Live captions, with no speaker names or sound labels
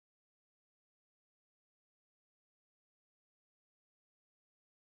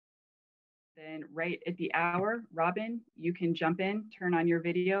Then right at the hour, Robin, you can jump in, turn on your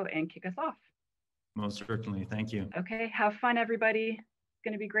video, and kick us off. Most certainly. Thank you. Okay, have fun, everybody. It's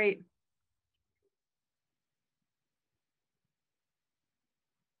going to be great.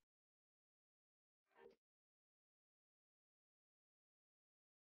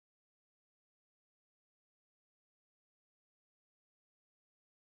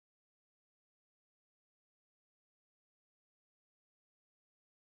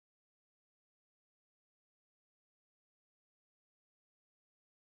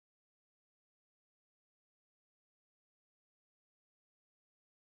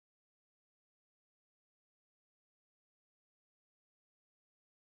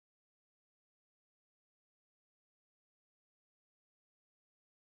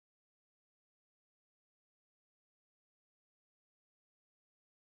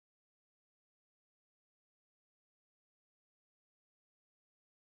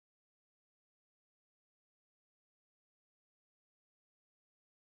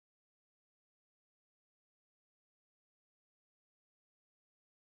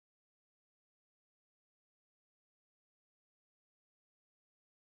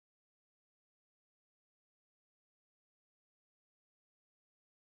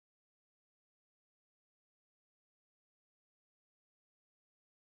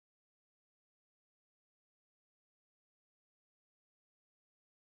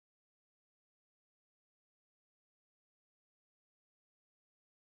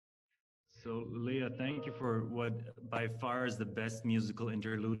 So Leah, thank you for what by far is the best musical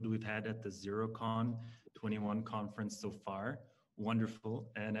interlude we've had at the ZeroCon 21 conference so far. Wonderful.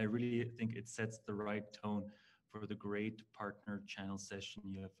 And I really think it sets the right tone for the great partner channel session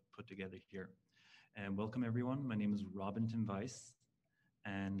you have put together here. And welcome everyone. My name is Robin Tim Weiss,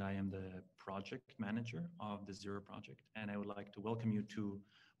 and I am the project manager of the Zero Project. And I would like to welcome you to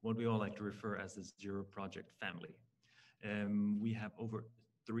what we all like to refer as the Zero Project family. We have over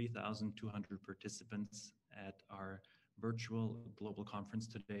 3,200 participants at our virtual global conference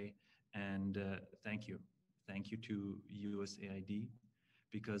today. And thank you. Thank you to USAID,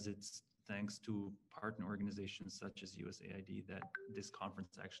 because it's thanks to partner organizations such as USAID that this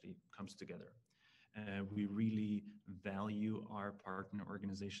conference actually comes together. We really value our partner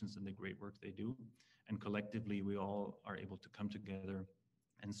organizations and the great work they do. And collectively, we all are able to come together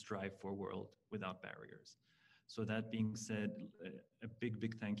and strive for a world without barriers. So that being said, a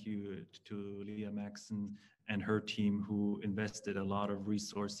big thank you to Leah Maxson and her team, who invested a lot of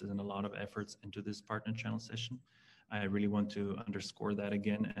resources and a lot of efforts into this partner channel session. I really want to underscore that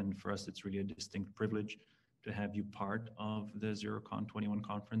again. And for us, it's really a distinct privilege to have you part of the ZeroCon 21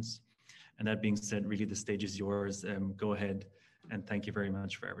 conference. And that being said, really the stage is yours. Go ahead, and thank you very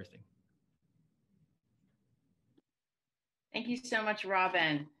much for everything. Thank you so much,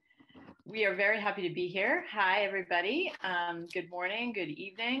 Robin. We are very happy to be here. Hi, everybody. Good morning, good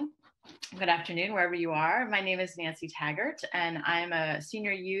evening, good afternoon, wherever you are. My name is Nancy Taggart, and I'm a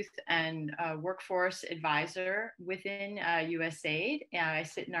senior youth and workforce advisor within USAID. I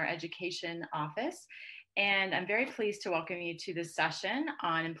sit in our education office, and I'm very pleased to welcome you to this session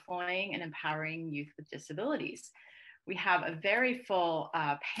on employing and empowering youth with disabilities. We have a very full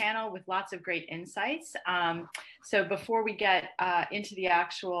panel with lots of great insights. So before we get into the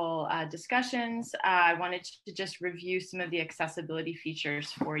actual discussions, I wanted to just review some of the accessibility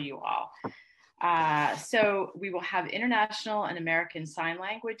features for you all. So we will have International and American Sign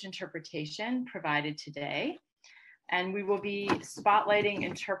Language interpretation provided today. And we will be spotlighting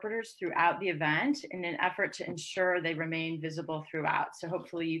interpreters throughout the event in an effort to ensure they remain visible throughout. So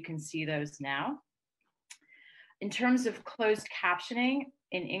hopefully you can see those now. In terms of closed captioning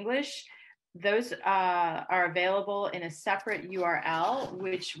in English, those are available in a separate URL,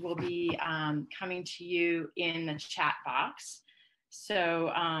 which will be coming to you in the chat box.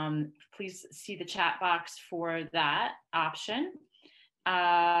 So please see the chat box for that option.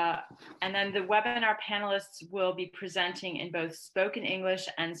 And then the webinar panelists will be presenting in both spoken English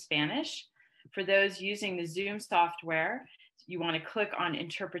and Spanish. For those using the Zoom software, you want to click on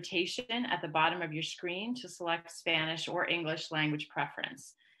interpretation at the bottom of your screen to select Spanish or English language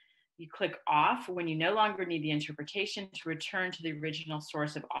preference. You click off when you no longer need the interpretation to return to the original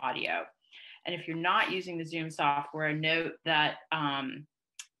source of audio. And if you're not using the Zoom software, note that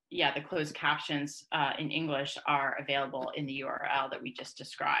the closed captions in English are available in the URL that we just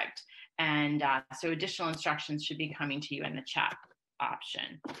described. And so additional instructions should be coming to you in the chat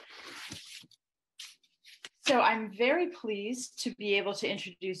option. So I'm very pleased to be able to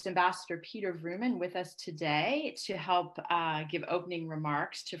introduce Ambassador Peter Vrooman with us today to help give opening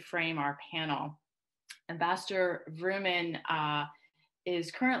remarks to frame our panel. Ambassador Vrooman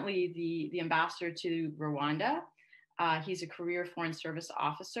is currently the ambassador to Rwanda. He's a career foreign service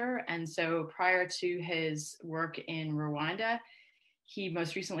officer. And so prior to his work in Rwanda, he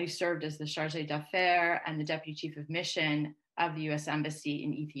most recently served as the chargé d'affaires and the deputy chief of mission of the US Embassy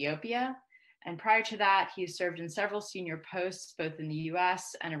in Ethiopia. And prior to that, he served in several senior posts, both in the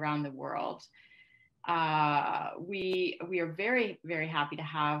US and around the world. We are very, very happy to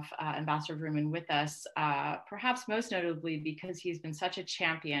have Ambassador Vrooman with us, perhaps most notably because he's been such a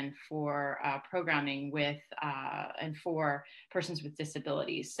champion for programming with and for persons with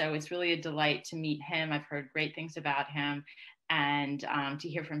disabilities. So it's really a delight to meet him. I've heard great things about him and to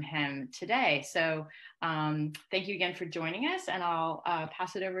hear from him today. So thank you again for joining us, and I'll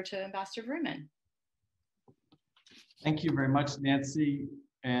pass it over to Ambassador Vrooman. Thank you very much, Nancy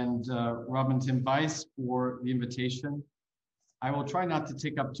and Robin Tim Weiss for the invitation. I will try not to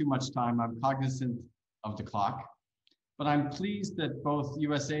take up too much time. I'm cognizant of the clock, but I'm pleased that both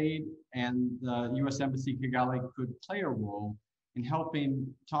USAID and the US Embassy Kigali could play a role in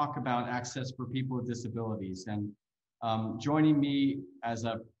helping talk about access for people with disabilities. And joining me as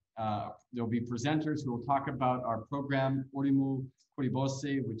there'll be presenters who will talk about our program, Orimu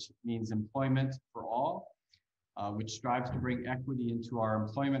Kuribose, which means employment for all, which strives to bring equity into our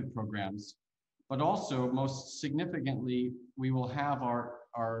employment programs. But also, most significantly, we will have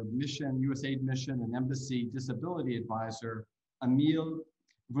our mission, USAID mission and embassy disability advisor, Emil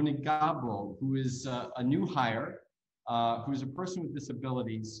Vunigabo, who is a new hire, who is a person with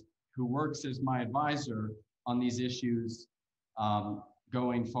disabilities, who works as my advisor on these issues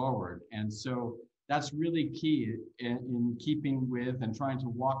going forward. And so that's really key in keeping with and trying to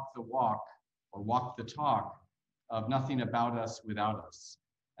walk the walk or walk the talk of nothing about us without us.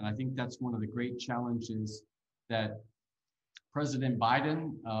 And I think that's one of the great challenges that President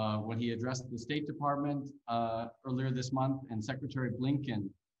Biden, when he addressed the State Department earlier this month, and Secretary Blinken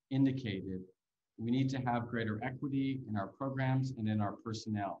indicated, we need to have greater equity in our programs and in our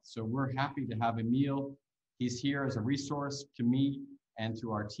personnel. So we're happy to have Emil. He's here as a resource to me and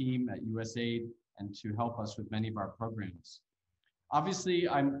to our team at USAID and to help us with many of our programs. Obviously,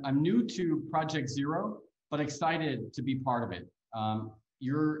 I'm new to Project Zero, but excited to be part of it.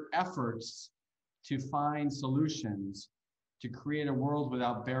 Your efforts to find solutions to create a world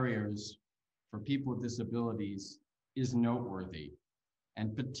without barriers for people with disabilities is noteworthy,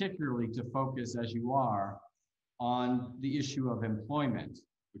 and particularly to focus, as you are, on the issue of employment,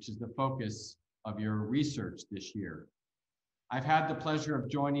 which is the focus of your research this year. I've had the pleasure of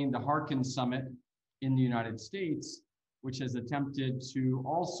joining the Harkin Summit in the United States, which has attempted to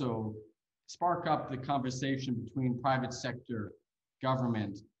also spark up the conversation between private sector,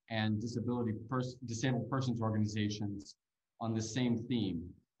 government, and disabled persons organizations on the same theme.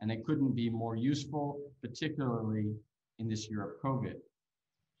 And it couldn't be more useful, particularly in this year of COVID.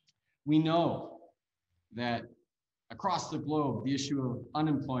 We know that across the globe, the issue of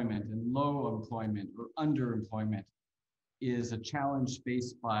unemployment and low employment or underemployment is a challenge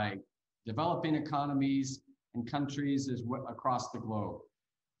faced by developing economies and countries across the globe.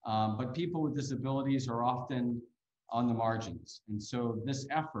 But people with disabilities are often on the margins. And so this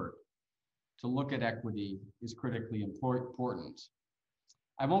effort to look at equity is critically important.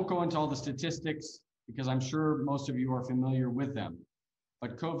 I won't go into all the statistics because I'm sure most of you are familiar with them.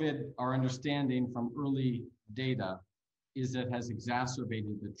 But COVID, our understanding from early data, is that it has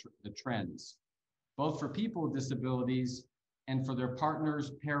exacerbated the trends, both for people with disabilities and for their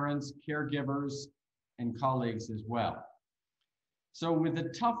partners, parents, caregivers, and colleagues as well. So with the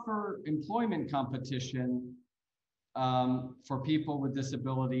tougher employment competition for people with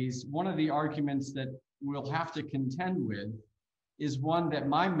disabilities, one of the arguments that we'll have to contend with is one that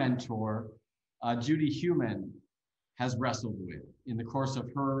my mentor, Judy Heumann, has wrestled with in the course of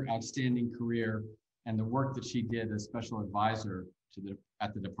her outstanding career and the work that she did as special advisor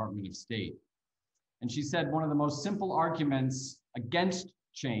at the Department of State. And she said one of the most simple arguments against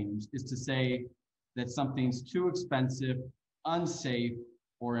change is to say that something's too expensive, unsafe,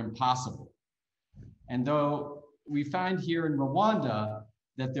 or impossible. And though we find here in Rwanda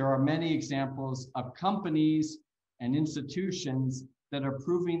that there are many examples of companies and institutions that are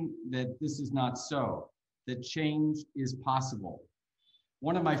proving that this is not so, that change is possible.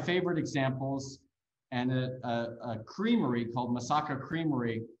 One of my favorite examples, and a creamery called Masaka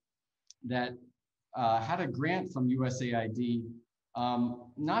Creamery that had a grant from USAID,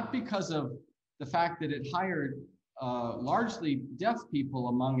 not because of the fact that it hired largely deaf people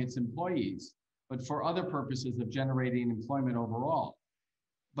among its employees, but for other purposes of generating employment overall.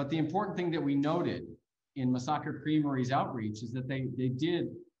 But the important thing that we noted in Masaka Creamery's outreach is that they did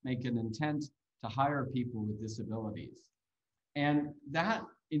make an intent to hire people with disabilities. And that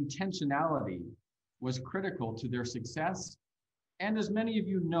intentionality was critical to their success. And as many of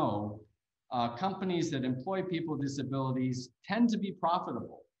you know, companies that employ people with disabilities tend to be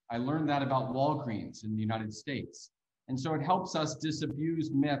profitable. I learned that about Walgreens in the United States. And so it helps us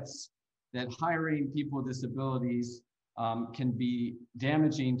disabuse myths that hiring people with disabilities can be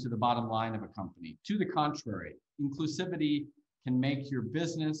damaging to the bottom line of a company. To the contrary, inclusivity can make your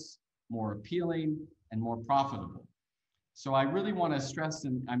business more appealing and more profitable. So I really want to stress,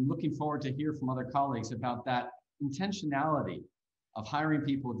 and I'm looking forward to hear from other colleagues about that intentionality of hiring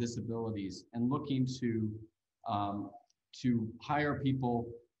people with disabilities and looking to hire people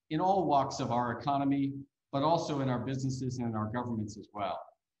in all walks of our economy, but also in our businesses and in our governments as well.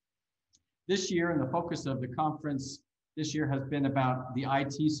 This year, and the focus of the conference this year has been about the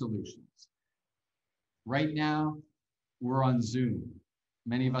IT solutions. Right now, we're on Zoom.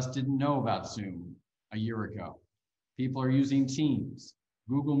 Many of us didn't know about Zoom a year ago. People are using Teams,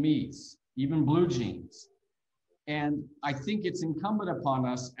 Google Meets, even Blue Jeans. And I think it's incumbent upon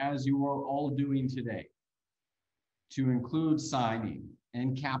us, as you are all doing today, to include signing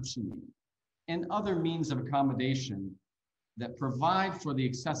and captioning and other means of accommodation that provide for the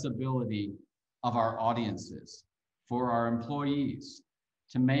accessibility of our audiences, for our employees,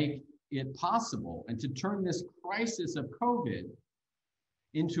 to make it possible and to turn this crisis of COVID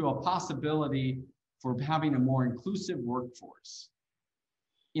into a possibility for having a more inclusive workforce.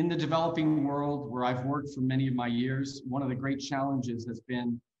 In the developing world, where I've worked for many of my years, one of the great challenges has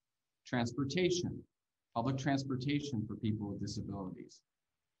been transportation, public transportation for people with disabilities.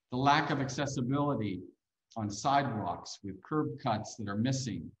 The lack of accessibility on sidewalks with curb cuts that are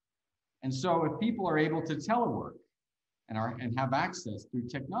missing. And so if people are able to telework and have access through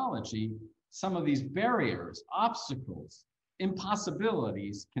technology, some of these barriers, obstacles,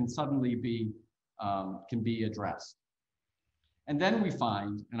 impossibilities can suddenly be addressed. And then we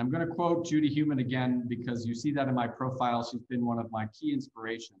find, and I'm going to quote Judy Heumann again, because you see that in my profile, she's been one of my key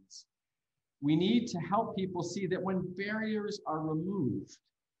inspirations. We need to help people see that when barriers are removed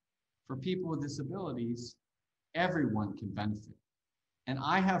for people with disabilities, everyone can benefit. And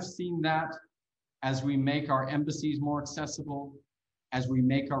I have seen that as we make our embassies more accessible, as we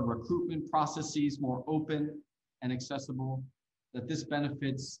make our recruitment processes more open and accessible, that this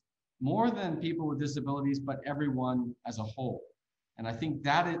benefits more than people with disabilities, but everyone as a whole. And I think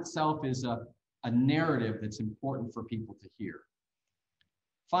that itself is a narrative that's important for people to hear.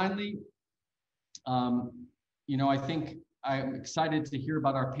 Finally, I think I'm excited to hear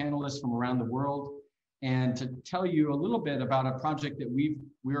about our panelists from around the world and to tell you a little bit about a project that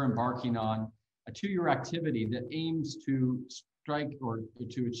we're embarking on, a 2-year activity that aims to strike or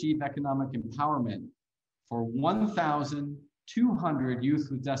to achieve economic empowerment for 1,200 youth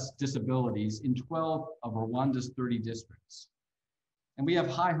with disabilities in 12 of Rwanda's 30 districts. And we have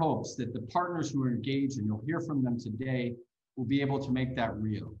high hopes that the partners who are engaged, and you'll hear from them today, will be able to make that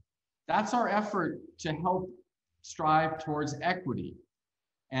real. That's our effort to help strive towards equity.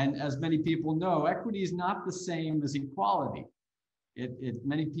 And as many people know, equity is not the same as equality.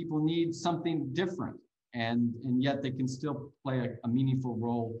 Many people need something different, and yet they can still play a meaningful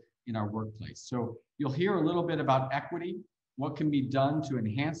role in our workplace. So you'll hear a little bit about equity, what can be done to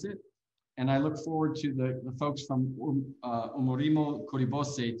enhance it. And I look forward to the folks from Umurimo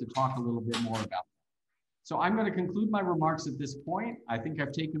Kuribose to talk a little bit more about that. So I'm going to conclude my remarks at this point. I think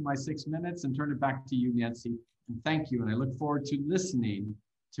I've taken my 6 minutes and turn it back to you, Nancy. And thank you. And I look forward to listening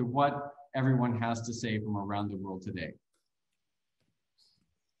to what everyone has to say from around the world today.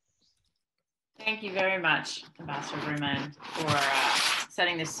 Thank you very much, Ambassador Ruman, for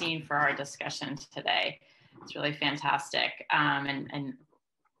setting the scene for our discussion today. It's really fantastic and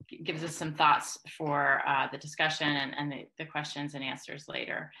gives us some thoughts for the discussion and the questions and answers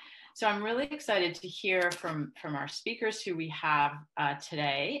later. So I'm really excited to hear from our speakers who we have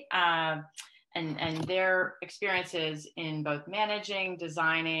today and their experiences in both managing,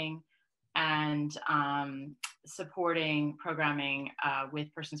 designing, and supporting programming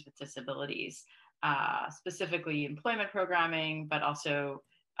with persons with disabilities, specifically employment programming, but also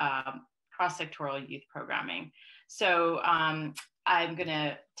cross-sectoral youth programming. So I'm going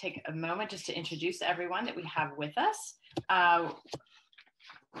to take a moment just to introduce everyone that we have with us.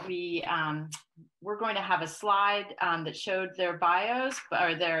 We're going to have a slide that showed their bios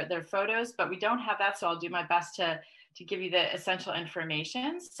or their photos, but we don't have that, so I'll do my best to give you the essential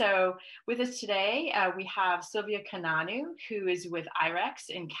information. So with us today, we have Sylvia Kananu, who is with IREX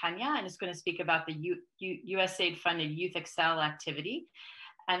in Kenya and is going to speak about the USAID-funded Youth Excel activity,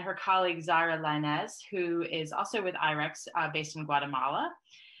 and her colleague Zara Lanez, who is also with IREX based in Guatemala.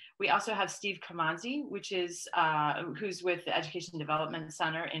 We also have Steve Kamanzi, who's with the Education Development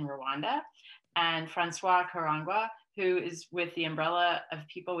Center in Rwanda, and Francois Karangwa, who is with the Umbrella of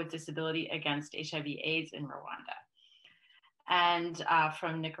People with Disability Against HIV/AIDS in Rwanda. And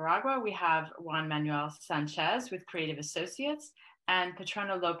from Nicaragua, we have Juan Manuel Sanchez with Creative Associates, and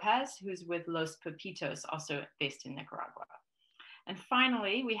Patrono Lopez, who's with Los Pepitos, also based in Nicaragua. And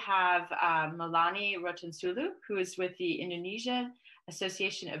finally, we have Melani Rotansulu, who is with the Indonesian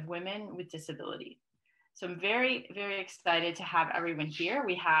Association of Women with Disability. So I'm very, very excited to have everyone here.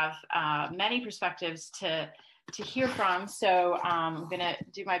 We have many perspectives to hear from. So I'm gonna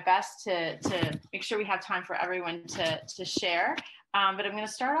do my best to make sure we have time for everyone to share. But I'm gonna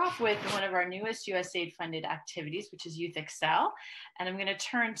start off with one of our newest USAID funded activities, which is Youth Excel. And I'm gonna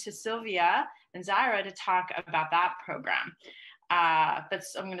turn to Sylvia and Zaira to talk about that program. But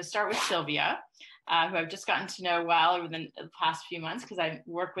I'm gonna start with Sylvia, who I've just gotten to know well over the past few months because I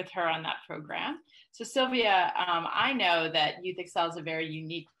work with her on that program. So Sylvia, I know that Youth Excel is a very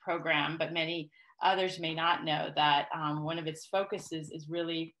unique program, but many others may not know that one of its focuses is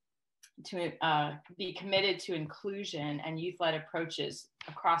really to be committed to inclusion and youth-led approaches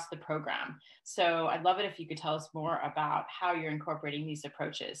across the program. So I'd love it if you could tell us more about how you're incorporating these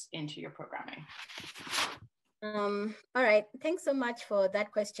approaches into your programming. All right, thanks so much for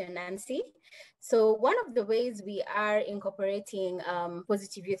that question, Nancy. So one of the ways we are incorporating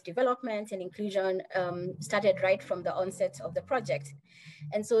positive youth development and inclusion started right from the onset of the project.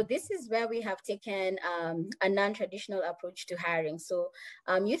 And so this is where we have taken a non-traditional approach to hiring. So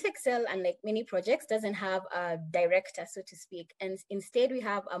Youth Excel, unlike many projects, doesn't have a director, so to speak. And instead, we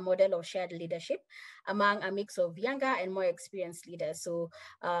have a model of shared leadership among a mix of younger and more experienced leaders. So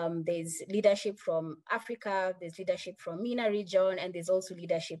there's leadership from Africa, there's leadership from MENA region, and there's also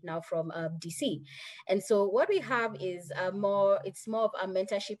leadership now from DC. And so what we have is it's more of a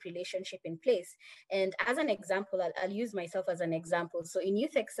mentorship relationship in place. And as an example, I'll use myself as an example. So in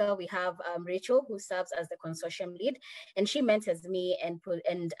Youth Excel, we have Rachel, who serves as the consortium lead, and she mentors me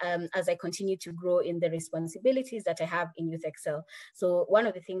and as I continue to grow in the responsibilities that I have in Youth Excel. So one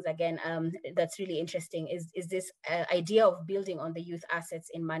of the things, again, that's really interesting is this idea of building on the youth assets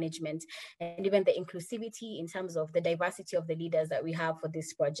in management and even the inclusivity in terms of the diversity of the leaders that we have for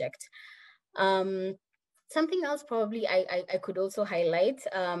this project. Something else probably I could also highlight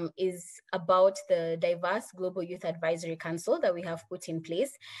is about the diverse Global Youth Advisory Council that we have put in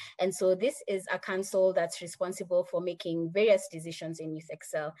place. And so this is a council that's responsible for making various decisions in Youth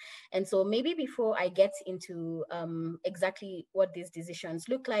Excel. And so maybe before I get into exactly what these decisions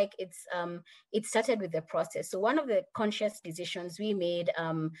look like, it started with the process. So one of the conscious decisions we made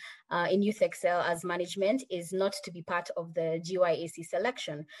in Youth Excel as management is not to be part of the GYAC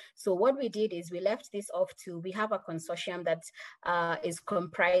selection. So what we did is we left this off to, we have a consortium that is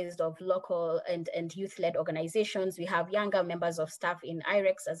comprised of local and youth-led organizations. We have younger members of staff in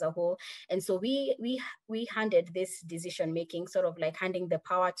IREX as a whole. And so we handed this decision-making, sort of like handing the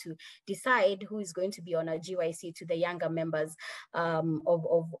power to decide who is going to be on our GYC to the younger members of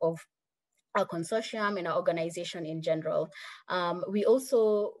our consortium and our organization in general.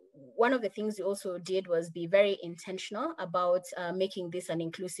 One of the things we also did was be very intentional about making this an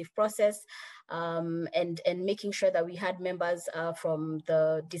inclusive process and making sure that we had members from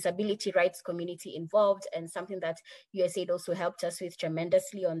the disability rights community involved, and something that USAID also helped us with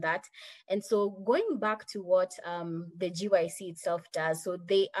tremendously on that. And so going back to what the GYC itself does, so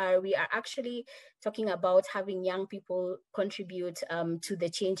we are actually talking about having young people contribute to the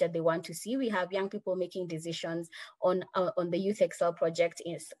change that they want to see. We have young people making decisions on the Youth Excel project,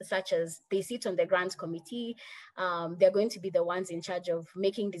 such as they sit on the grants committee. They're going to be the ones in charge of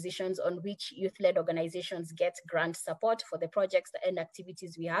making decisions on which youth-led organizations get grant support for the projects and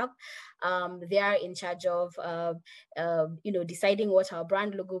activities we have. They are in charge of deciding what our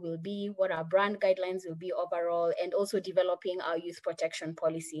brand logo will be, what our brand guidelines will be overall, and also developing our youth protection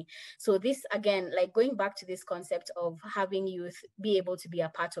policy. So this, again, like going back to this concept of having youth be able to be a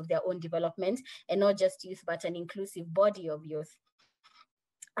part of their own development, and not just youth, but an inclusive body of youth.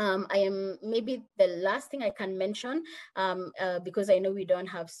 Maybe the last thing I can mention, because I know we don't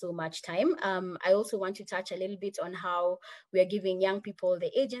have so much time, I also want to touch a little bit on how we are giving young people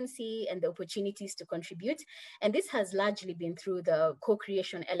the agency and the opportunities to contribute. And this has largely been through the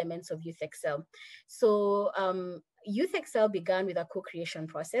co-creation elements of Youth Excel. So Youth Excel began with a co-creation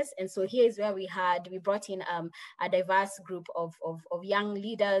process. And so here's where we brought in a diverse group of young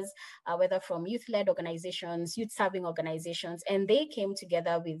leaders, whether from youth-led organizations, youth-serving organizations, and they came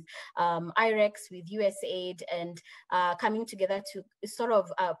together with IREX, with USAID, and coming together to sort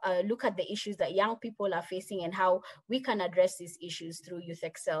of look at the issues that young people are facing and how we can address these issues through Youth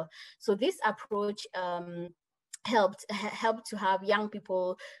Excel. So this approach helped to have young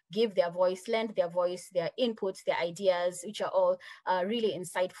people give their voice, lend their voice, their inputs, their ideas, which are all really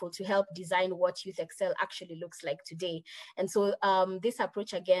insightful to help design what Youth Excel actually looks like today. And so this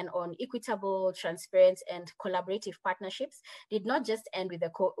approach, again, on equitable, transparent, and collaborative partnerships did not just end with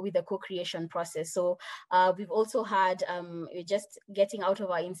the co-creation process. So we've also had, we're just getting out of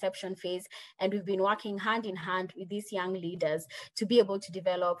our inception phase, and we've been working hand in hand with these young leaders to be able to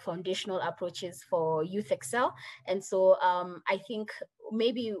develop foundational approaches for Youth Excel. And so I think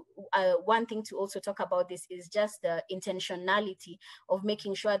maybe one thing to also talk about this is just the intentionality of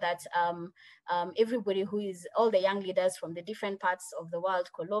making sure that everybody all the young leaders from the different parts of the world,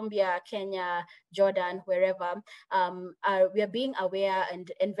 Colombia, Kenya, Jordan, wherever, we are being aware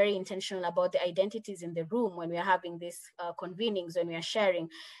and very intentional about the identities in the room when we are having these convenings, when we are sharing,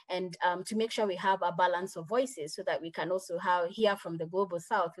 and to make sure we have a balance of voices so that we can also hear from the Global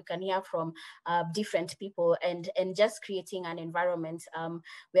South, we can hear from different people, and just creating an environment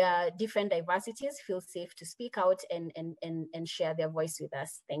where different diversities feel safe to speak out and share their voice with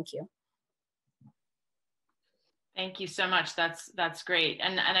us. Thank you. Thank you so much. That's great.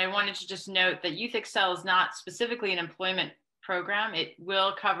 And I wanted to just note that Youth Excel is not specifically an employment program. It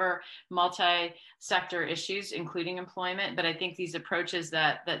will cover multi-sector issues, including employment. But I think these approaches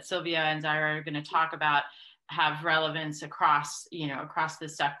that Sylvia and Zaira are going to talk about have relevance across the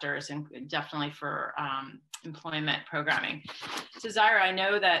sectors, and definitely for employment programming. So Zaira, I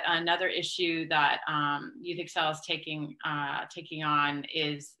know that another issue that Youth Excel is taking on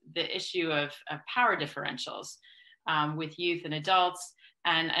is the issue of power differentials with youth and adults,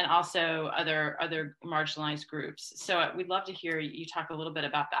 and also other marginalized groups. So we'd love to hear you talk a little bit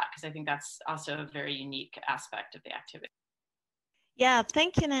about that, because I think that's also a very unique aspect of the activity. Yeah,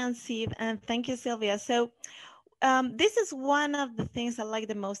 thank you, Nancy, and thank you, Sylvia. So this is one of the things I like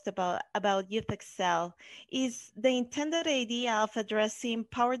the most about Youth Excel, is the intended idea of addressing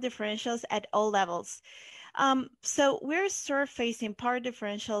power differentials at all levels. So we're surfacing power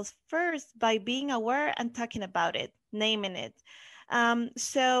differentials first by being aware and talking about it, naming it.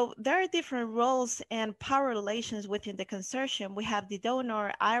 So there are different roles and power relations within the consortium. We have the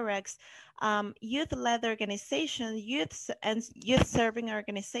donor, IREX, youth-led organizations, youth-serving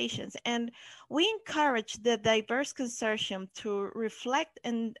organizations, and we encourage the diverse consortium to reflect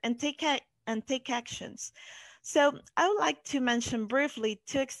and take actions. So I would like to mention briefly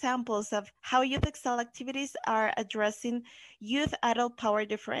 2 examples of how Youth Excel activities are addressing youth-adult power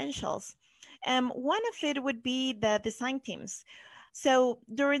differentials. One of it would be the design teams. So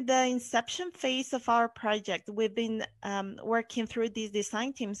during the inception phase of our project, we've been working through these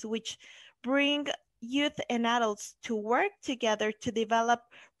design teams, which bring youth and adults to work together to develop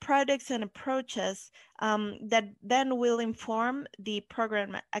products and approaches that then will inform the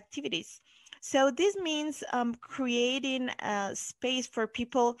program activities. So this means creating a space for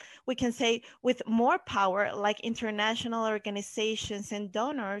people, we can say, with more power, like international organizations and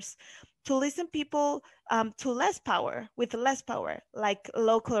donors, to listen people to less power, with less power, like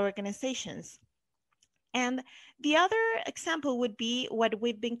local organizations. And the other example would be what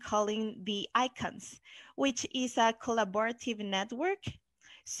we've been calling the icons, which is a collaborative network.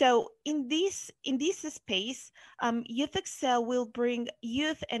 So in this space, Youth Excel will bring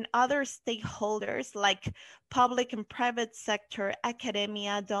youth and other stakeholders like public and private sector,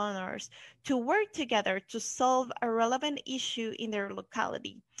 academia, donors to work together to solve a relevant issue in their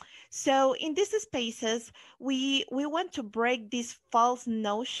locality. So in these spaces, we want to break this false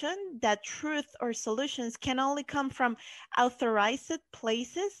notion that truth or solutions can only come from authorized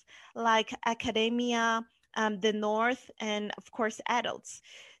places like academia, the North, and of course, adults.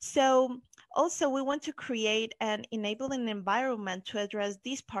 So also we want to create an enabling environment to address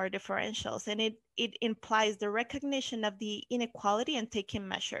these power differentials, and it implies the recognition of the inequality and taking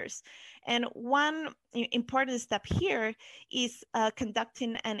measures. And one important step here is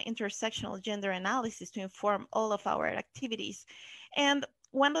conducting an intersectional gender analysis to inform all of our activities. And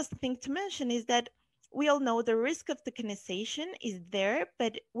one last thing to mention is that we all know the risk of tokenization is there,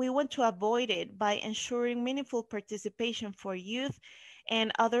 but we want to avoid it by ensuring meaningful participation for youth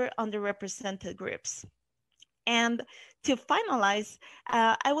and other underrepresented groups. And to finalize,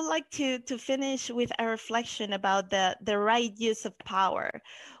 I would like to finish with a reflection about the right use of power.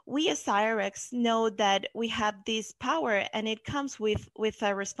 We as IREX know that we have this power and it comes with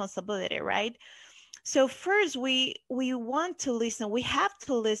a responsibility, right? So first, we want to listen. We have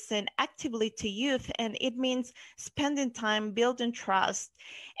to listen actively to youth, and it means spending time building trust,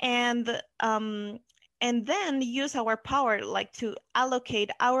 and then use our power, like to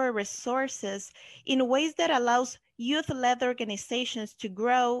allocate our resources in ways that allows youth-led organizations to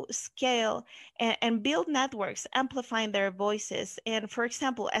grow, scale, and build networks, amplifying their voices. And for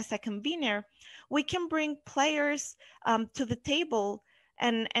example, as a convener, we can bring players to the table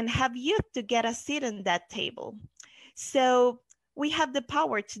and have youth to get a seat on that table. So we have the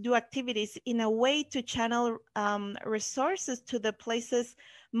power to do activities in a way to channel resources to the places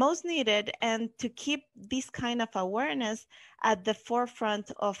most needed and to keep this kind of awareness at the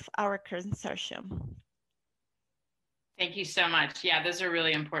forefront of our consortium. Thank you so much. Yeah, those are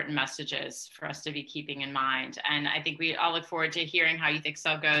really important messages for us to be keeping in mind. And I think we all look forward to hearing how Youth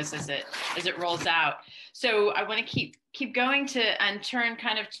Excel goes as it rolls out. So I want to keep going and turn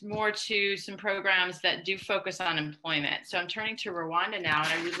kind of more to some programs that do focus on employment. So I'm turning to Rwanda now,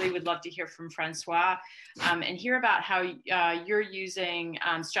 and I really would love to hear from Francois and hear about how you're using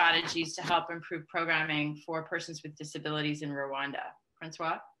strategies to help improve programming for persons with disabilities in Rwanda.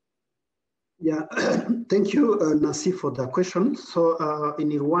 Francois? Yeah, thank you, Nancy, for the question. So in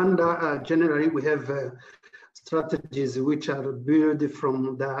Rwanda, generally, we have strategies which are built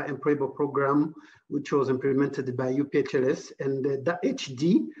from the employable program, which was implemented by UPHLS, and the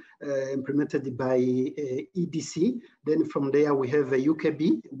HD implemented by EDC. Then from there, we have a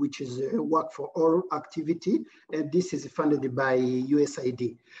UKB, which is work for all activity, and this is funded by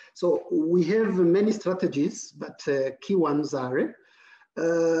USAID. So we have many strategies, but key ones are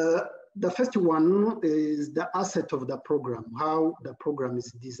the first one is the asset of the program, how the program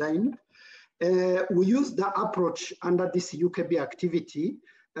is designed. We use the approach under this UKB activity,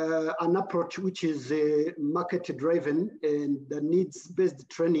 an approach which is market-driven and the needs-based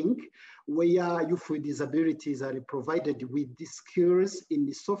training, where youth with disabilities are provided with the skills in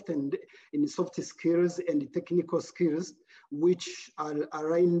the soft skills and the technical skills, which are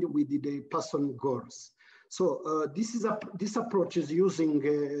aligned with the person goals. So this approach is using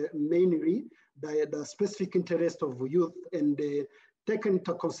mainly the specific interest of youth and take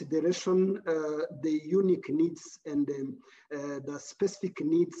into consideration the unique needs and the specific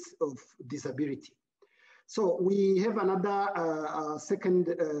needs of disability. So we have another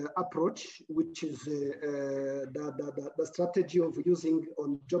second approach, which is the strategy of using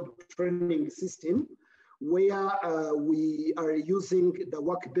on job training system, where we are using the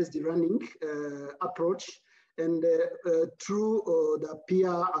work-based learning approach, and through the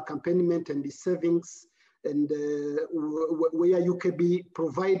peer accompaniment and the savings, and where UKB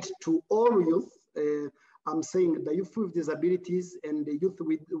provide to all youth, I'm saying the youth with disabilities and the youth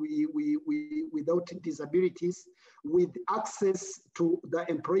without disabilities, with access to the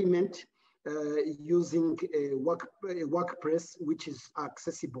employment using a workplace which is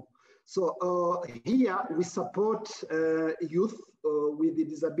accessible. So here we support youth with the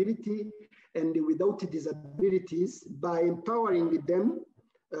disability and without disabilities by empowering them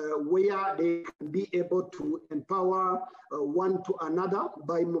where they can be able to empower one to another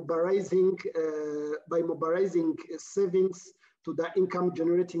by mobilizing savings to the income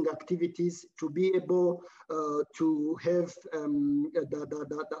generating activities to be able to have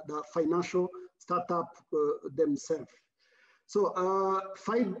the financial startup themselves. So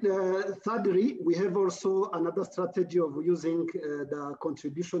thirdly, we have also another strategy of using the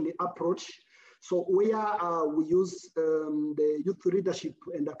contribution approach. So where we use the youth leadership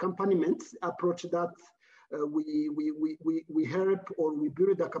and accompaniment approach that we help or we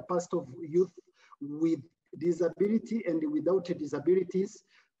build the capacity of youth with disability and without disabilities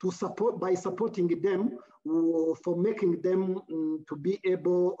to support by supporting them for making them to be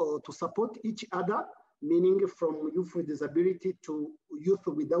able to support each other, meaning from youth with disability to youth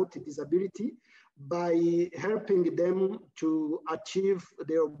without disability, by helping them to achieve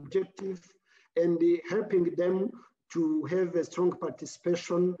their objective and helping them to have a strong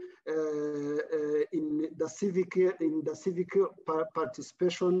participation in the civic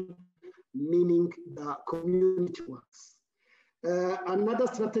participation, meaning the community works. Another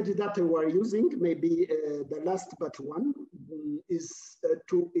strategy that we are using, maybe the last but one, is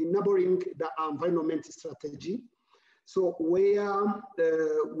to enabling the environment strategy. So where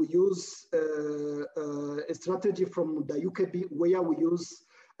we use a strategy from the UKB, where we use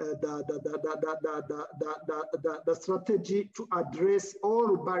the strategy to address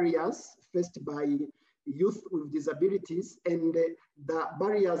all barriers faced by youth with disabilities and the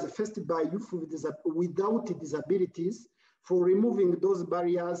barriers faced by youth without disabilities, for removing those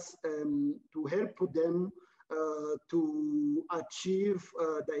barriers to help them to achieve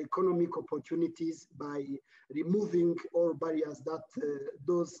the economic opportunities by removing all barriers that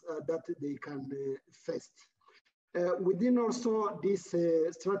that they can face. Within also this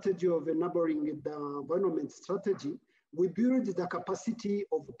strategy of enabling the environment strategy, we build the capacity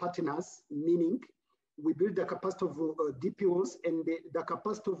of partners, meaning we build the capacity of DPOs and the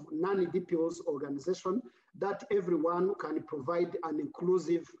capacity of non-DPOs organization, that everyone can provide an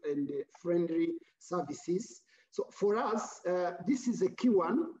inclusive and friendly services. So for us, this is a key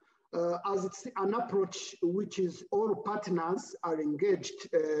one, as it's an approach which is all partners are engaged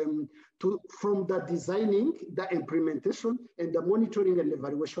from the designing, the implementation, and the monitoring and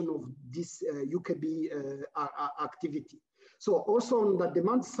evaluation of this UKB activity. So also on the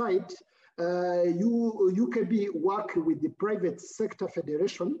demand side, UKB work with the private sector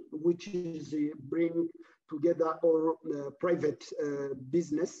federation, which is bring together all private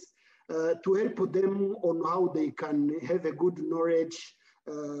business to help them on how they can have a good knowledge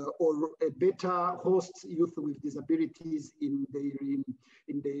or a better host youth with disabilities in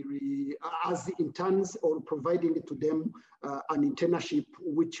their as interns, or providing to them an internship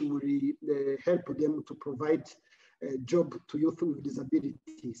which will help them to provide a job to youth with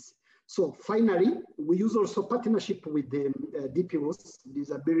disabilities. So finally, we use also partnership with the DPOs,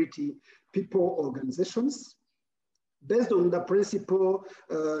 disability people organizations, based on the principle,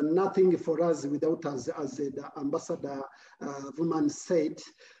 nothing for us without us, as the Ambassador Woman said.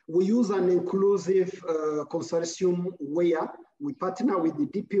 We use an inclusive consortium where we partner with the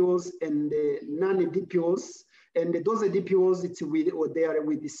DPOs and the non-DPOs, and those DPOs, they are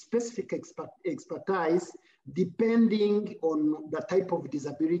with the specific expertise, depending on the type of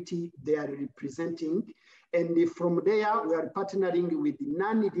disability they are representing. And from there, we are partnering with the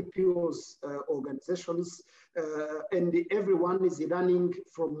non-DPOs organizations, and everyone is learning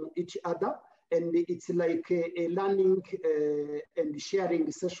from each other. And it's like a learning and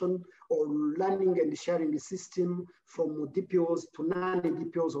sharing session, or learning and sharing system from DPOs to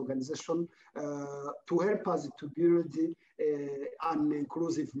non-DPOs organization to help us to build an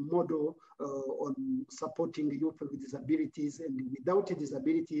inclusive model on supporting youth with disabilities and without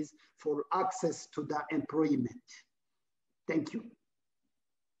disabilities for access to the employment. Thank you.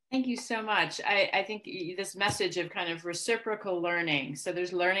 Thank you so much. I think this message of kind of reciprocal learning, so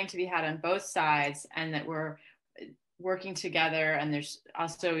there's learning to be had on both sides, and that we're working together, and there's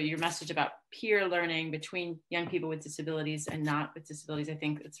also your message about peer learning between young people with disabilities and not with disabilities. I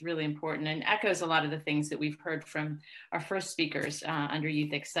think it's really important and echoes a lot of the things that we've heard from our first speakers under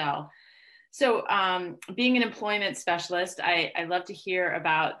Youth Excel. So being an employment specialist, I love to hear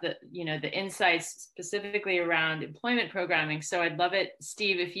about the insights specifically around employment programming. So I'd love it,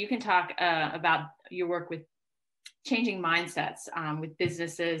 Steve, if you can talk about your work with changing mindsets with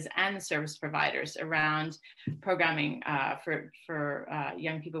businesses and the service providers around programming for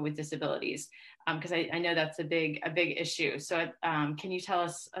young people with disabilities, because I know that's a big issue. So can you tell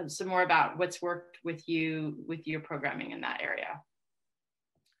us some more about what's worked with you with your programming in that area?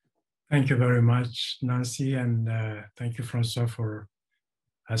 Thank you very much, Nancy, and thank you, Francois, for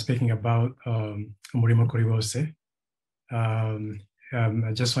speaking about Umurimo kuri Bose.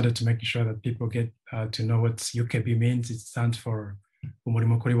 I just wanted to make sure that people get to know what UKB means. It stands for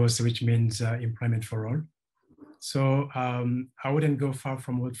Umurimo kuri Bose, which means employment for all. So I wouldn't go far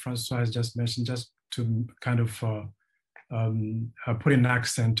from what Francois has just mentioned, just to kind of put an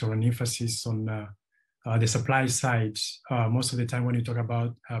accent or an emphasis on the supply side. Most of the time when you talk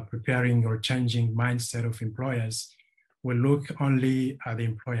about preparing or changing mindset of employers, we look only at the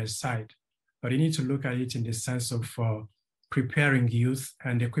employer side, but you need to look at it in the sense of preparing youth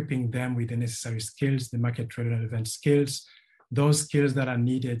and equipping them with the necessary skills, the market relevant skills, those skills that are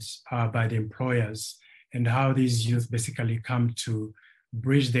needed by the employers, and how these youth basically come to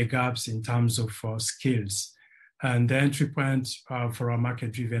bridge the gaps in terms of skills. And the entry point for our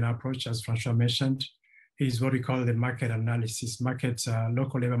market-driven approach, as Francois mentioned, is what we call the market analysis,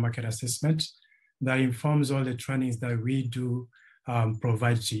 local labor market assessment, that informs all the trainings that we do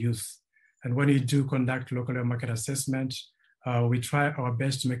provide to youth. And when we do conduct local labor market assessment, we try our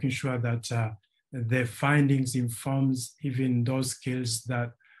best to making sure that the findings informs even those skills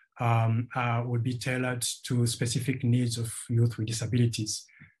that would be tailored to specific needs of youth with disabilities.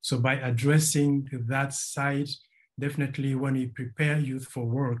 So by addressing that side, definitely when we prepare youth for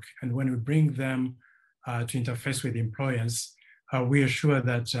work and when we bring them to interface with employers, we are sure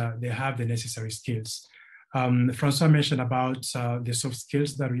that they have the necessary skills. Francois mentioned about the soft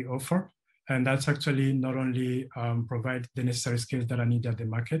skills that we offer, And that's actually not only provide the necessary skills that are needed at the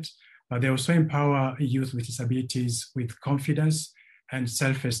market, but they also empower youth with disabilities with confidence and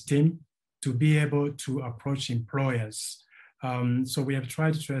self-esteem to be able to approach employers. So we have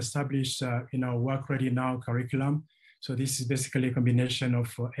tried to establish in our Work Ready Now curriculum. So this is basically a combination of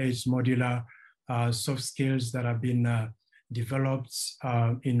age modular soft skills that have been developed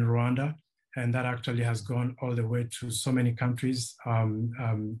in Rwanda, and that actually has gone all the way to so many countries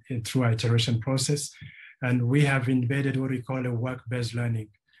through our iteration process. And we have embedded what we call a work-based learning.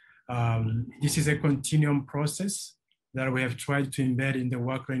 This is a continuum process that we have tried to embed in the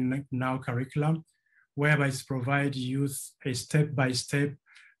Work Ready Now curriculum, whereby it's provide youth a step-by-step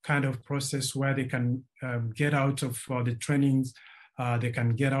kind of process where they can get out of the trainings, they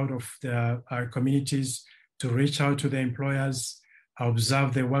can get out of the communities to reach out to the employers,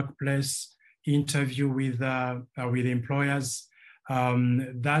 observe the workplace, interview with employers.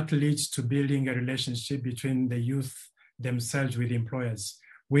 That leads to building a relationship between the youth themselves with employers.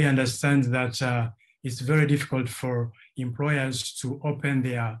 We understand that it's very difficult for employers to open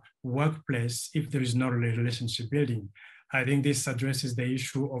their workplace if there is not a relationship building. I think this addresses the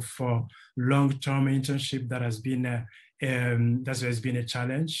issue of long-term internship that has been a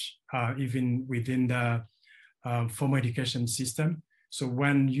challenge, even within the formal education system. So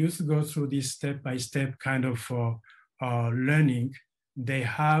when youth go through this step-by-step kind of learning,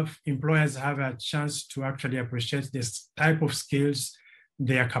 employers have a chance to actually appreciate this type of skills,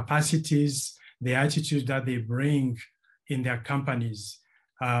 their capacities, the attitude that they bring in their companies.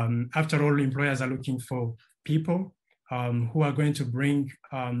 After all, employers are looking for people who are going to bring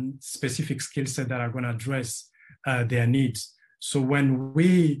specific skill set that are going to address their needs. So when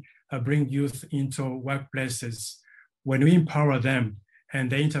we bring youth into workplaces, when we empower them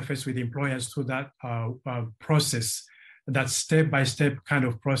and they interface with employers through that process, that step-by-step kind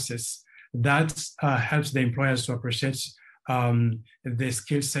of process, that helps the employers to appreciate the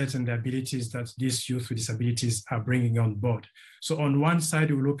skill sets and the abilities that these youth with disabilities are bringing on board. So on one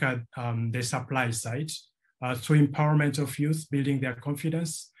side, we look at the supply side, through empowerment of youth, building their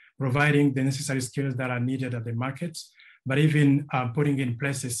confidence, providing the necessary skills that are needed at the market, but even putting in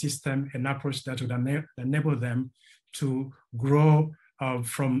place a system, an approach that would enable them to grow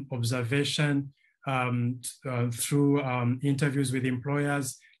from observation through interviews with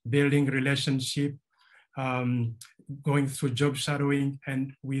employers, building relationship, going through job shadowing.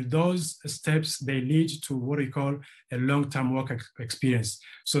 And with those steps, they lead to what we call a long-term work experience.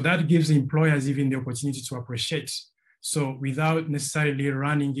 So that gives employers even the opportunity to appreciate. So without necessarily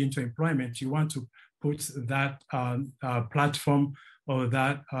running into employment, you want to put that platform or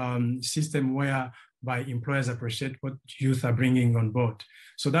that system whereby employers appreciate what youth are bringing on board.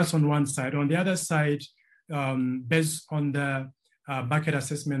 So that's on one side. On the other side, based on the bucket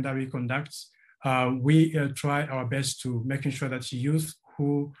assessment that we conduct, we try our best to making sure that youth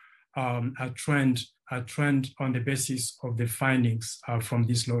who are trained on the basis of the findings from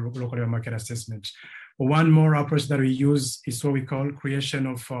this local area market assessment. One more approach that we use is what we call creation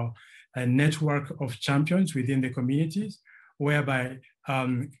of a network of champions within the communities, whereby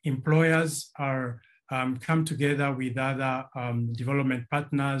employers are come together with other development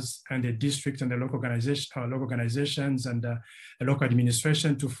partners and the district and the local organizations and the local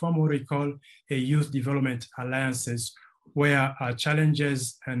administration to form what we call a youth development alliances, where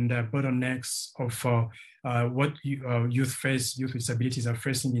challenges and bottlenecks of what youth with disabilities are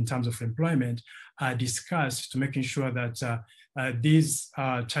facing in terms of employment are discussed, to making sure that these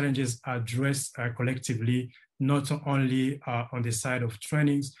challenges are addressed collectively, not only on the side of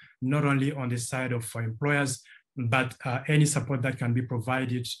trainings, not only on the side of employers, but any support that can be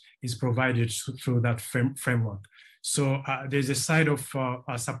provided is provided through that framework. So there's a side of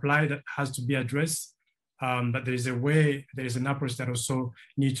supply that has to be addressed, but there is an approach that also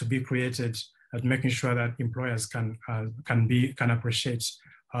needs to be created at making sure that employers can appreciate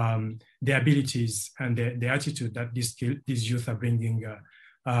the abilities and the attitude that these youth are bringing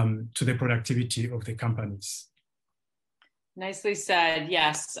to the productivity of the companies. Nicely said.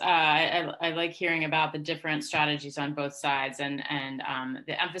 Yes, I like hearing about the different strategies on both sides, and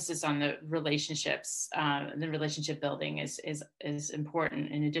the emphasis on the relationships, the relationship building is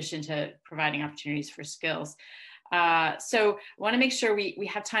important in addition to providing opportunities for skills. So I want to make sure we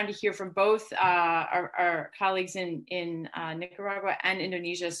have time to hear from both our colleagues in Nicaragua and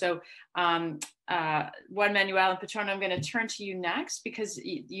Indonesia. So Juan Manuel and Patrono, I'm going to turn to you next, because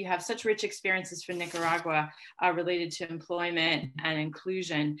you have such rich experiences for Nicaragua related to employment and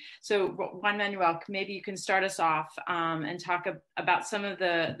inclusion. So Juan Manuel, maybe you can start us off and talk about some of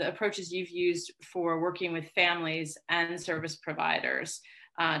the approaches you've used for working with families and service providers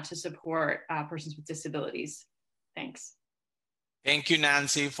to support persons with disabilities. Thanks. Thank you,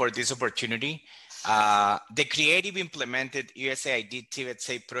 Nancy, for this opportunity. The creative implemented USAID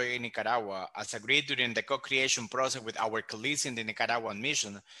TVET project in Nicaragua, as agreed during the co-creation process with our colleagues in the Nicaraguan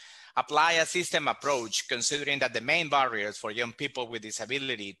mission, apply a system approach considering that the main barriers for young people with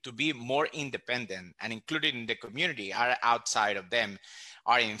disability to be more independent and included in the community are outside of them,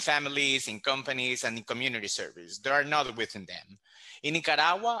 are in families, in companies, and in community service. They are not within them. In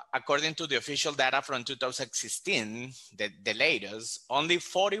Nicaragua, according to the official data from 2016, the latest, only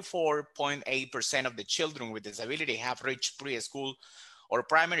 44.8% of the children with disability have reached preschool or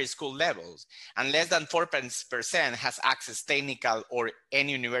primary school levels, and less than 4% has access technical or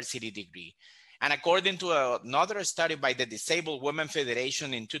any university degree. And according to another study by the Disabled Women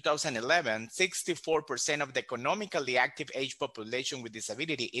Federation in 2011, 64% of the economically active age population with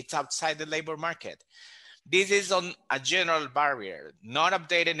disability is outside the labor market. This is on a general barrier, not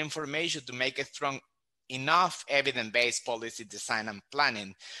updated information to make a strong enough evidence-based policy design and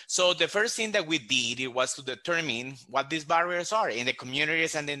planning. So the first thing that we did was to determine what these barriers are in the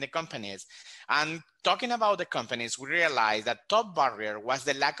communities and in the companies. And talking about the companies, we realized that top barrier was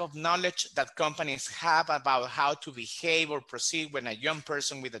the lack of knowledge that companies have about how to behave or proceed when a young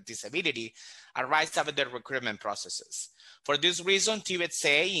person with a disability arrives at their recruitment processes. For this reason,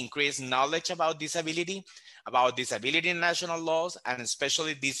 TVET increased knowledge about disability national laws, and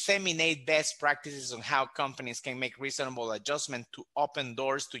especially disseminate best practices on how companies can make reasonable adjustments to open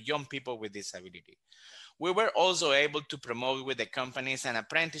doors to young people with disability. We were also able to promote with the companies an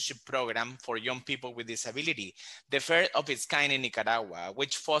apprenticeship program for young people with disability, the first of its kind in Nicaragua,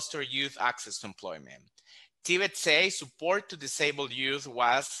 which fosters youth access to employment. TVET support to disabled youth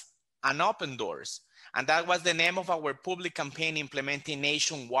was an open doors, and that was the name of our public campaign implementing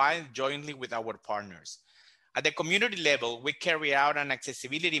nationwide jointly with our partners. At the community level, we carry out an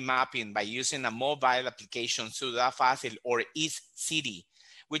accessibility mapping by using a mobile application, Ciudad Fácil or EastCity,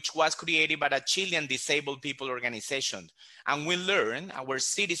 which was created by a Chilean disabled people organization. And we learned our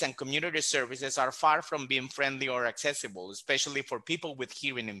cities and community services are far from being friendly or accessible, especially for people with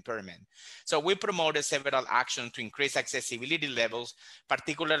hearing impairment. So we promoted several actions to increase accessibility levels,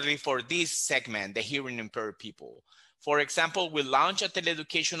 particularly for this segment, the hearing impaired people. For example, we launched a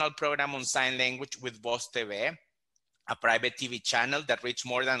teleeducational program on sign language with Voz TV, a private TV channel that reached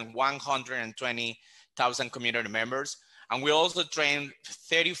more than 120,000 community members. And we also trained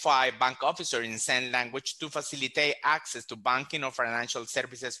 35 bank officers in sign language to facilitate access to banking or financial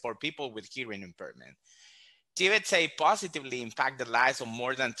services for people with hearing impairment. TVET positively impacted the lives of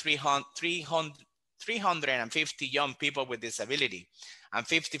more than 350 young people with disability, and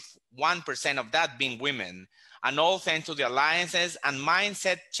 51% of that being women, and all thanks to the alliances and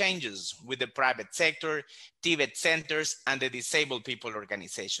mindset changes with the private sector, TVET centers, and the disabled people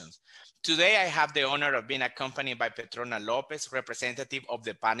organizations. Today, I have the honor of being accompanied by Petrona Lopez, representative of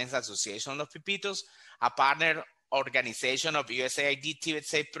the Parents Association of Pipitos, a partner organization of USAID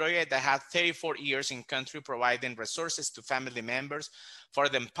TVET project that has 34 years in country providing resources to family members for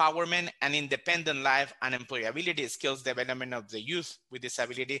the empowerment and independent life and employability skills development of the youth with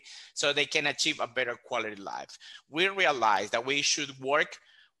disability so they can achieve a better quality life. We realize that we should work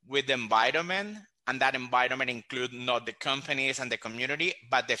with the environment, and that environment includes not the companies and the community,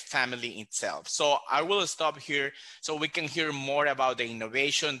 but the family itself. So I will stop here so we can hear more about the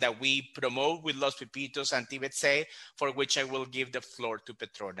innovation that we promote with Los Pipitos and TVET, for which I will give the floor to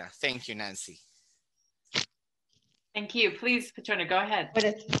Petrona. Thank you, Nancy. Thank you. Please, Petrona, go ahead.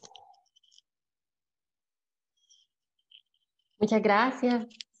 Muchas gracias.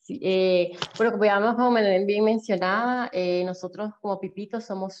 Bueno, como ya más o menos bien mencionaba, nosotros como Pipitos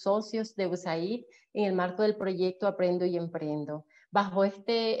somos socios de USAID en el marco del proyecto Aprendo y Emprendo. Bajo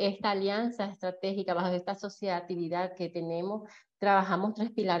esta alianza estratégica, bajo esta asociatividad que tenemos, trabajamos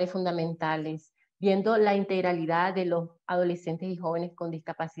 3 pilares fundamentales, viendo la integralidad de los adolescentes y jóvenes con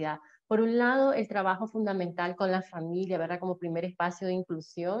discapacidad. Por un lado, el trabajo fundamental con la familia, ¿verdad? Como primer espacio de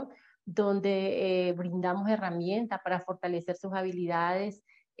inclusión, donde brindamos herramientas para fortalecer sus habilidades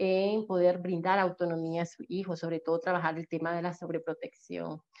en poder brindar autonomía a sus hijos, sobre todo trabajar el tema de la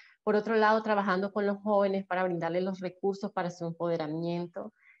sobreprotección. Por otro lado, trabajando con los jóvenes para brindarles los recursos para su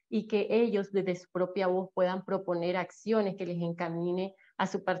empoderamiento y que ellos desde su propia voz puedan proponer acciones que les encamine a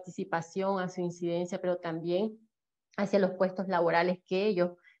su participación, a su incidencia, pero también hacia los puestos laborales que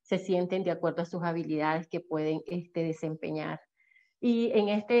ellos se sienten de acuerdo a sus habilidades que pueden desempeñar. Y en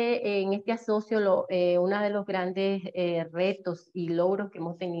este asocio, uno de los grandes retos y logros que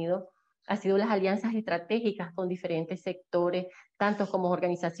hemos tenido ha sido las alianzas estratégicas con diferentes sectores, tanto como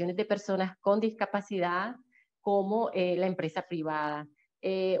organizaciones de personas con discapacidad como la empresa privada.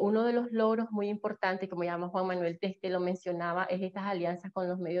 Uno de los logros muy importantes, como ya Juan Manuel lo mencionaba, es estas alianzas con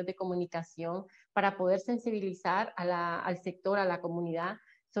los medios de comunicación para poder sensibilizar al sector, a la comunidad,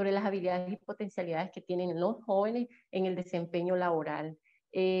 sobre las habilidades y potencialidades que tienen los jóvenes en el desempeño laboral.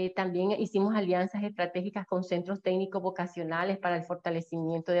 También hicimos alianzas estratégicas con centros técnicos vocacionales para el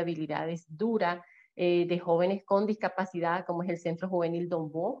fortalecimiento de habilidades duras de jóvenes con discapacidad, como es el Centro Juvenil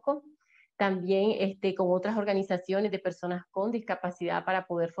Don Bosco. También con otras organizaciones de personas con discapacidad para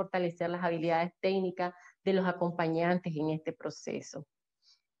poder fortalecer las habilidades técnicas de los acompañantes en este proceso.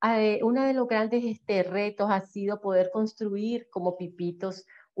 Uno de los grandes retos ha sido poder construir como Pipitos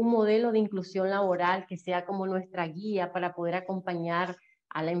un modelo de inclusión laboral que sea como nuestra guía para poder acompañar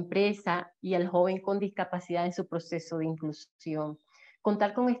a la empresa y al joven con discapacidad en su proceso de inclusión.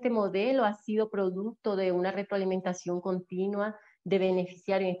 Contar con este modelo ha sido producto de una retroalimentación continua de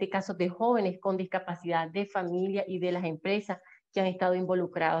beneficiarios, en este caso de jóvenes con discapacidad, de familia y de las empresas que han estado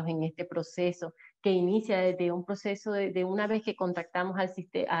involucrados en este proceso, que inicia desde un proceso de una vez que contactamos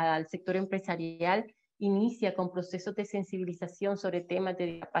al sector empresarial, inicia con procesos de sensibilización sobre temas de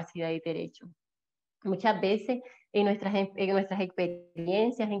discapacidad y derechos. Muchas veces en nuestras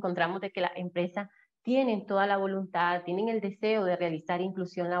experiencias encontramos de que las empresas tienen toda la voluntad, tienen el deseo de realizar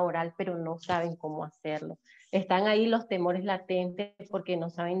inclusión laboral, pero no saben cómo hacerlo. Están ahí los temores latentes porque no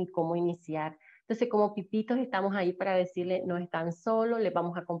saben ni cómo iniciar. Entonces, como Pipitos, estamos ahí para decirles, no están solos, les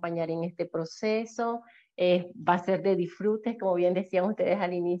vamos a acompañar en este proceso, va a ser de disfrutes, como bien decían ustedes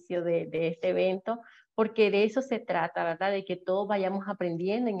al inicio de este evento, porque de eso se trata, ¿verdad? De que todos vayamos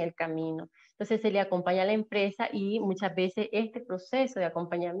aprendiendo en el camino. Entonces se le acompaña a la empresa y muchas veces este proceso de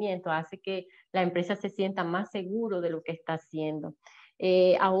acompañamiento hace que la empresa se sienta más seguro de lo que está haciendo.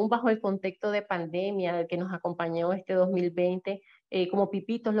 Aún bajo el contexto de pandemia que nos acompañó este 2020, como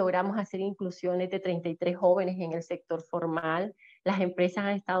Pipitos logramos hacer inclusiones de 33 jóvenes en el sector formal. Las empresas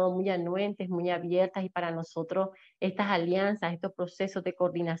han estado muy anuentes, muy abiertas y para nosotros estas alianzas, estos procesos de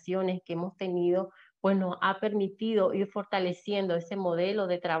coordinaciones que hemos tenido, pues nos ha permitido ir fortaleciendo ese modelo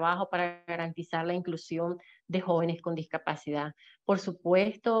de trabajo para garantizar la inclusión de jóvenes con discapacidad. Por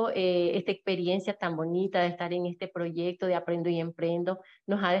supuesto, esta experiencia tan bonita de estar en este proyecto de Aprendo y Emprendo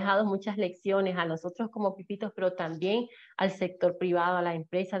nos ha dejado muchas lecciones a nosotros como Pipitos, pero también al sector privado, a la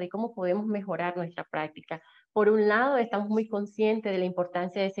empresa, de cómo podemos mejorar nuestra práctica. Por un lado, estamos muy conscientes de la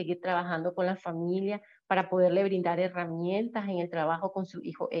importancia de seguir trabajando con la familia para poderle brindar herramientas en el trabajo con sus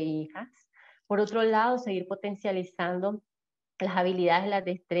hijos e hijas. Por otro lado, seguir potencializando las habilidades, las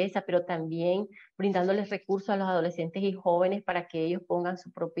destrezas, pero también brindándoles recursos a los adolescentes y jóvenes para que ellos pongan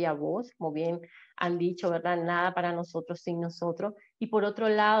su propia voz, como bien han dicho, ¿verdad? Nada para nosotros sin nosotros. Y por otro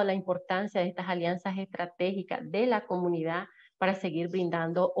lado, la importancia de estas alianzas estratégicas de la comunidad para seguir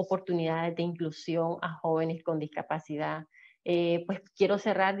brindando oportunidades de inclusión a jóvenes con discapacidad. Pues quiero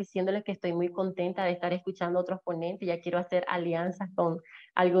cerrar diciéndoles que estoy muy contenta de estar escuchando a otros ponentes, ya quiero hacer alianzas con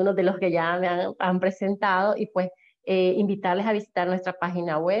algunos de los que ya me han presentado y pues invitarles a visitar nuestra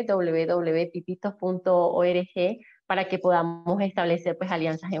página web www.pipitos.org para que podamos establecer pues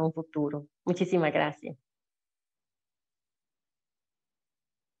alianzas en un futuro. Muchísimas gracias.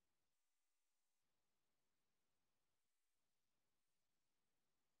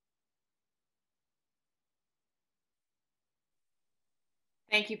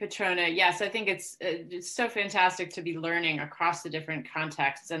 Thank you, Petrona. Yes, I think it's so fantastic to be learning across the different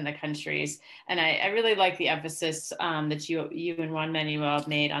contexts and the countries. And I really like the emphasis that you and Juan Manuel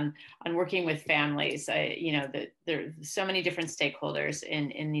made on working with families. There are so many different stakeholders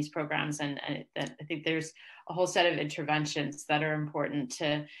in these programs, and I think there's a whole set of interventions that are important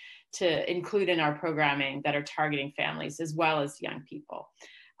to include in our programming that are targeting families as well as young people.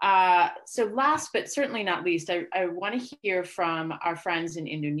 So last but certainly not least, I want to hear from our friends in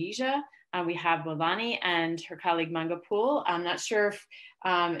Indonesia. We have Molani and her colleague Mangapul. I'm not sure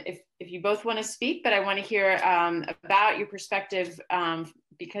if you both want to speak, but I want to hear about your perspective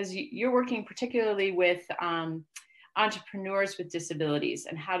because you're working particularly with entrepreneurs with disabilities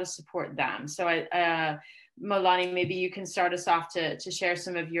and how to support them. So Molani, maybe you can start us off to share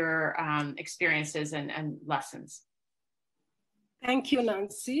some of your experiences and lessons. Thank you,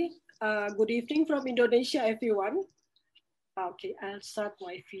 Nancy. Good evening from Indonesia, everyone. Okay, I'll start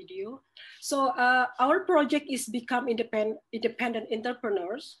my video. So our project is Become Independent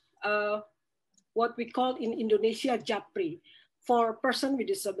Entrepreneurs, what we call in Indonesia, JAPRI, for persons with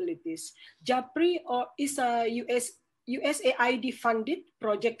disabilities. JAPRI is a USAID funded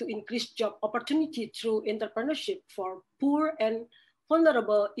project to increase job opportunity through entrepreneurship for poor and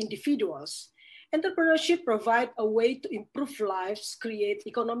vulnerable individuals. Entrepreneurship provides a way to improve lives, create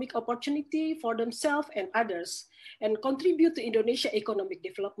economic opportunity for themselves and others, and contribute to Indonesia economic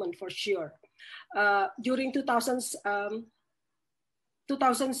development for sure. During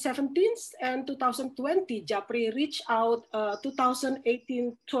 2017 and 2020, JAPRI reached out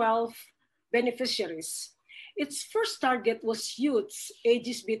 2018-12 beneficiaries. Its first target was youths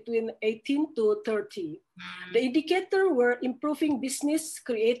ages between 18 to 30. The indicators were improving business,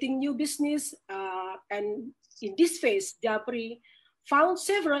 creating new business, and in this phase, JAPRI found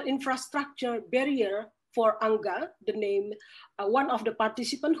several infrastructure barriers for Angga, the name, one of the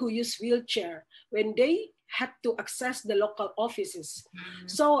participants who used wheelchair when they had to access the local offices.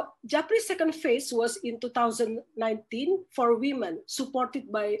 So JAPRI's second phase was in 2019 for women,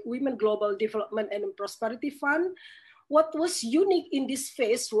 supported by Women Global Development and Prosperity Fund. What was unique in this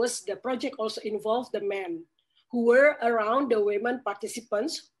phase was the project also involved the men who were around the women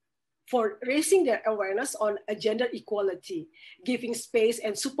participants for raising their awareness on gender equality, giving space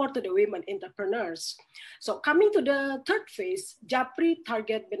and support to the women entrepreneurs. So coming to the third phase, JAPRI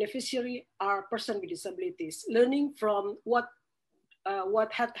target beneficiary are persons with disabilities, learning from what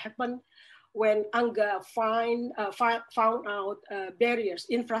had happened when Angga found out barriers,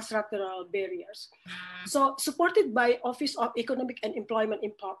 infrastructural barriers. So supported by Office of Economic and Employment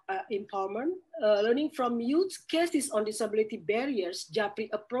Empowerment, learning from youth cases on disability barriers, JAPRI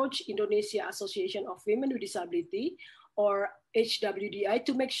approached Indonesia Association of Women with Disability, or HWDI,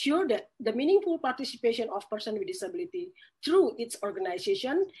 to make sure that the meaningful participation of persons with disability through its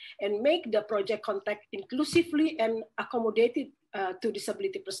organization and make the project contact inclusively and accommodated to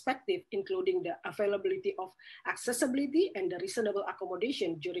disability perspective, including the availability of accessibility and the reasonable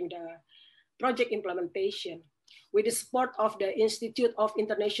accommodation during the project implementation. With the support of the Institute of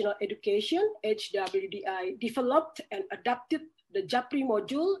International Education, HWDI developed and adapted the JAPRI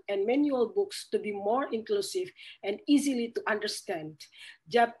module and manual books to be more inclusive and easily to understand.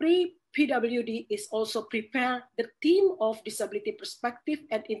 JAPRI PWD is also prepared the team of disability perspective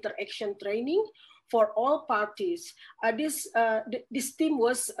and interaction training for all parties. This team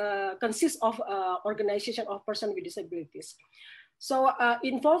was consists of organization of persons with disabilities. So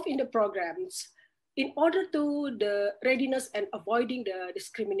involved in the programs in order to the readiness and avoiding the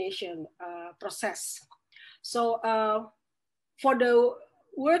discrimination process. So for the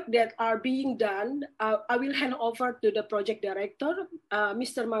work that are being done, I will hand over to the project director,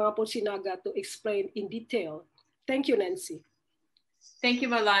 Mr. Mangapul Sinaga, to explain in detail. Thank you, Nancy. Thank you,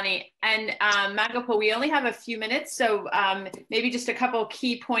 Maulani. And Mangapul, we only have a few minutes, so maybe just a couple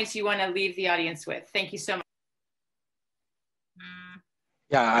key points you want to leave the audience with. Thank you so much.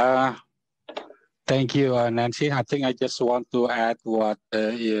 Yeah, thank you, Nancy. I think I just want to add what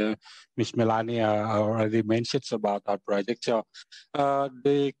Ms. Melanie already mentioned about our project. So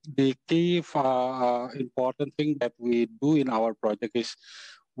the key important thing that we do in our project is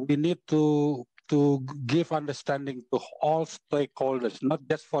we need to give understanding to all stakeholders, not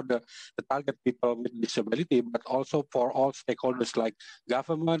just for the target people with disability, but also for all stakeholders like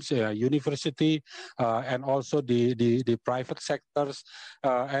governments, university, and also the private sectors.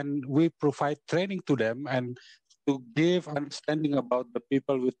 And we provide training to them and to give understanding about the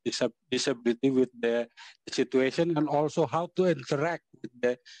people with disability, with their situation, and also how to interact with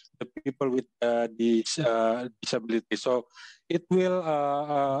the people with disability. So it will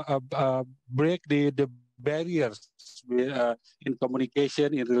break the barriers in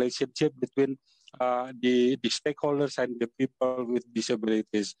communication, in relationship between the stakeholders and the people with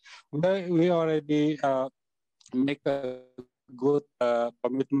disabilities. We already make a good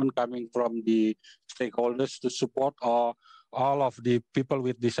commitment coming from the stakeholders to support all of the people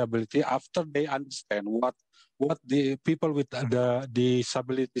with disability after they understand what the people with the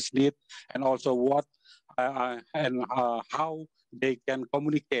disabilities need, and also what and how they can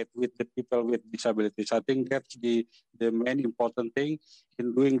communicate with the people with disabilities. I think that's the main important thing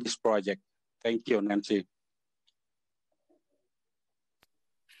in doing this project. Thank you, Nancy.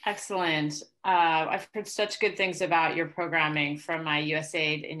 Excellent. I've heard such good things about your programming from my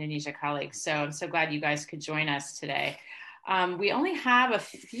USAID Indonesia colleagues. So I'm so glad you guys could join us today. We only have a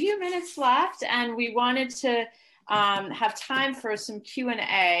few minutes left, and we wanted to have time for some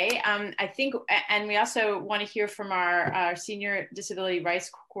Q&A. I think, and we also want to hear from our Senior Disability Rights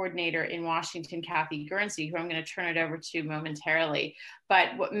Coordinator in Washington, Kathy Guernsey, who I'm going to turn it over to momentarily.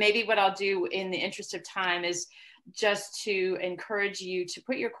 But maybe what I'll do in the interest of time is just to encourage you to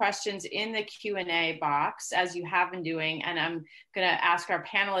put your questions in the Q&A box as you have been doing. And I'm going to ask our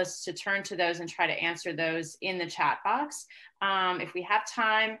panelists to turn to those and try to answer those in the chat box. If we have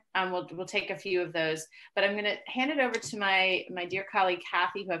time, we'll take a few of those, but I'm going to hand it over to my dear colleague,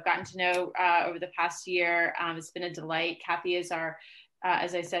 Kathy, who I've gotten to know over the past year. It's been a delight. Kathy is our,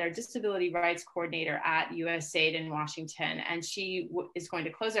 as I said, our disability rights coordinator at USAID in Washington, and she is going to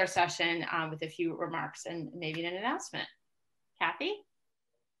close our session with a few remarks and maybe an announcement. Kathy?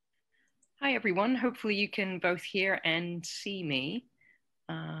 Hi, everyone. Hopefully you can both hear and see me.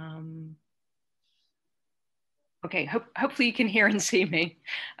 Okay, hopefully you can hear and see me.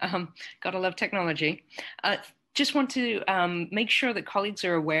 Gotta love technology. Just want to make sure that colleagues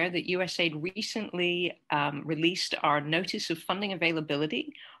are aware that USAID recently released our notice of funding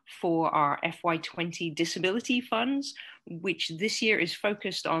availability for our FY20 disability funds, which this year is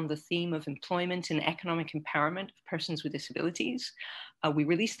focused on the theme of employment and economic empowerment of persons with disabilities. We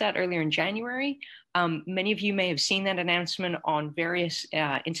released that earlier in January. Many of you may have seen that announcement on various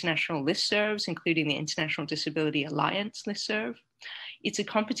international listservs, including the International Disability Alliance listserv. It's a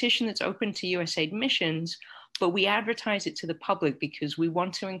competition that's open to USAID missions, but we advertise it to the public because we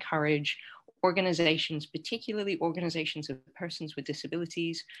want to encourage organizations, particularly organizations of persons with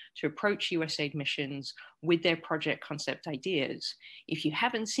disabilities, to approach USAID missions with their project concept ideas. If you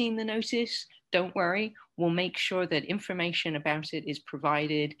haven't seen the notice, don't worry, we'll make sure that information about it is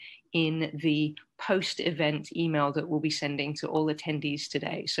provided in the post-event email that we'll be sending to all attendees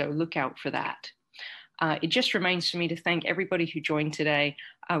today, so look out for that. It just remains for me to thank everybody who joined today.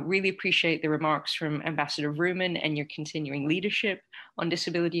 I really appreciate the remarks from Ambassador Vrooman and your continuing leadership on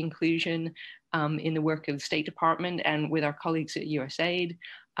disability inclusion in the work of the State Department and with our colleagues at USAID.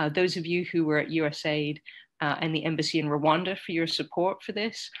 Those of you who were at USAID and the Embassy in Rwanda for your support for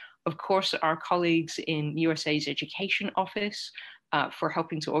this. Of course, our colleagues in USAID's Education Office for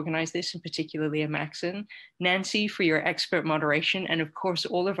helping to organize this, and particularly Maxon, Nancy for your expert moderation, and of course,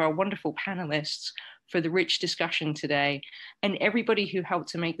 all of our wonderful panelists for the rich discussion today, and everybody who helped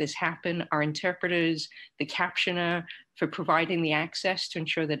to make this happen, our interpreters, the captioner, for providing the access to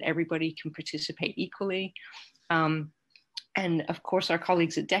ensure that everybody can participate equally. And of course, our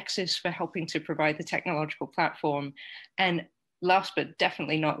colleagues at Dexis for helping to provide the technological platform. And last but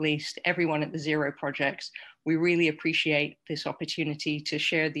definitely not least, everyone at the Zero Projects. We really appreciate this opportunity to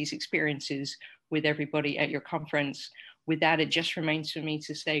share these experiences with everybody at your conference. With that, it just remains for me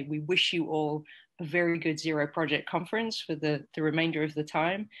to say we wish you all a very good Zero Project conference for the remainder of the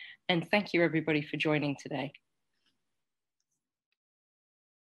time. And thank you everybody for joining today.